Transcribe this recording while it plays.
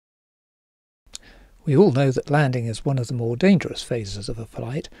We all know that landing is one of the more dangerous phases of a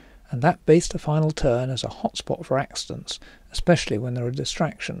flight, and that base to final turn is a hotspot for accidents, especially when there are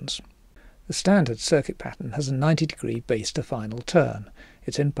distractions. The standard circuit pattern has a 90-degree base to final turn.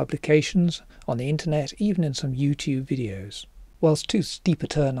 It's in publications, on the internet, even in some YouTube videos. Whilst too steep a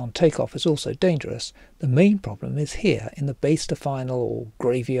turn on takeoff is also dangerous, the main problem is here in the base to final or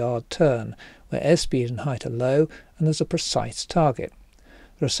graveyard turn, where airspeed and height are low and there's a precise target.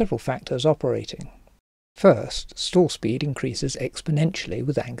 There are several factors operating. First, stall speed increases exponentially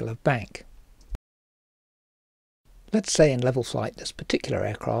with angle of bank. Let's say in level flight this particular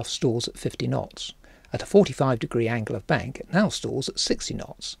aircraft stalls at 50 knots. At a 45-degree angle of bank it now stalls at 60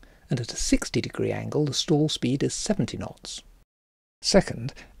 knots, and at a 60-degree angle the stall speed is 70 knots.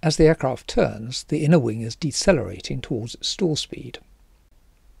 Second, as the aircraft turns, the inner wing is decelerating towards its stall speed.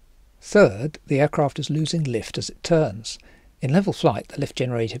 Third, the aircraft is losing lift as it turns. In level flight, the lift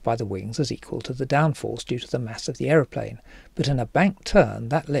generated by the wings is equal to the downforce due to the mass of the aeroplane, but in a bank turn,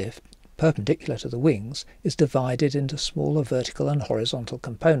 that lift, perpendicular to the wings, is divided into smaller vertical and horizontal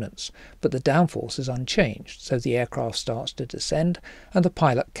components, but the downforce is unchanged, so the aircraft starts to descend, and the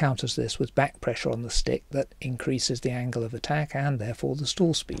pilot counters this with back pressure on the stick that increases the angle of attack and therefore the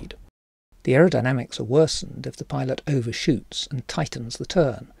stall speed. The aerodynamics are worsened if the pilot overshoots and tightens the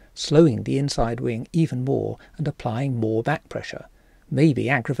turn, slowing the inside wing even more and applying more back pressure, maybe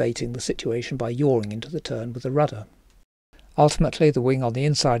aggravating the situation by yawing into the turn with the rudder. Ultimately, the wing on the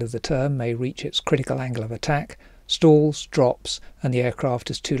inside of the turn may reach its critical angle of attack, stalls, drops, and the aircraft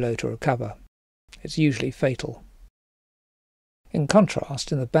is too low to recover. It's usually fatal. In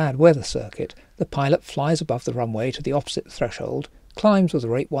contrast, in the bad weather circuit, the pilot flies above the runway to the opposite threshold, climbs with a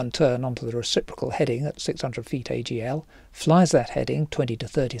rate 1 turn onto the reciprocal heading at 600 feet AGL, flies that heading 20 to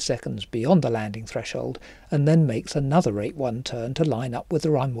 30 seconds beyond the landing threshold, and then makes another rate 1 turn to line up with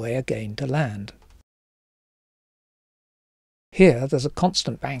the runway again to land. Here there's a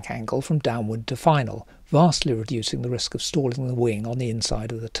constant bank angle from downwind to final, vastly reducing the risk of stalling the wing on the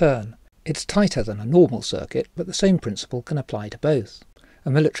inside of the turn. It's tighter than a normal circuit, but the same principle can apply to both. A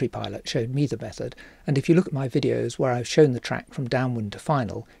military pilot showed me the method, and if you look at my videos where I've shown the track from downwind to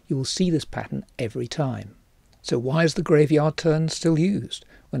final, you will see this pattern every time. So why is the graveyard turn still used,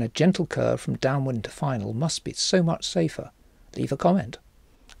 when a gentle curve from downwind to final must be so much safer? Leave a comment.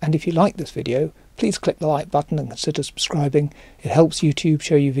 And if you like this video, please click the like button and consider subscribing. It helps YouTube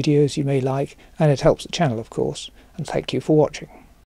show you videos you may like, and it helps the channel of course. And thank you for watching.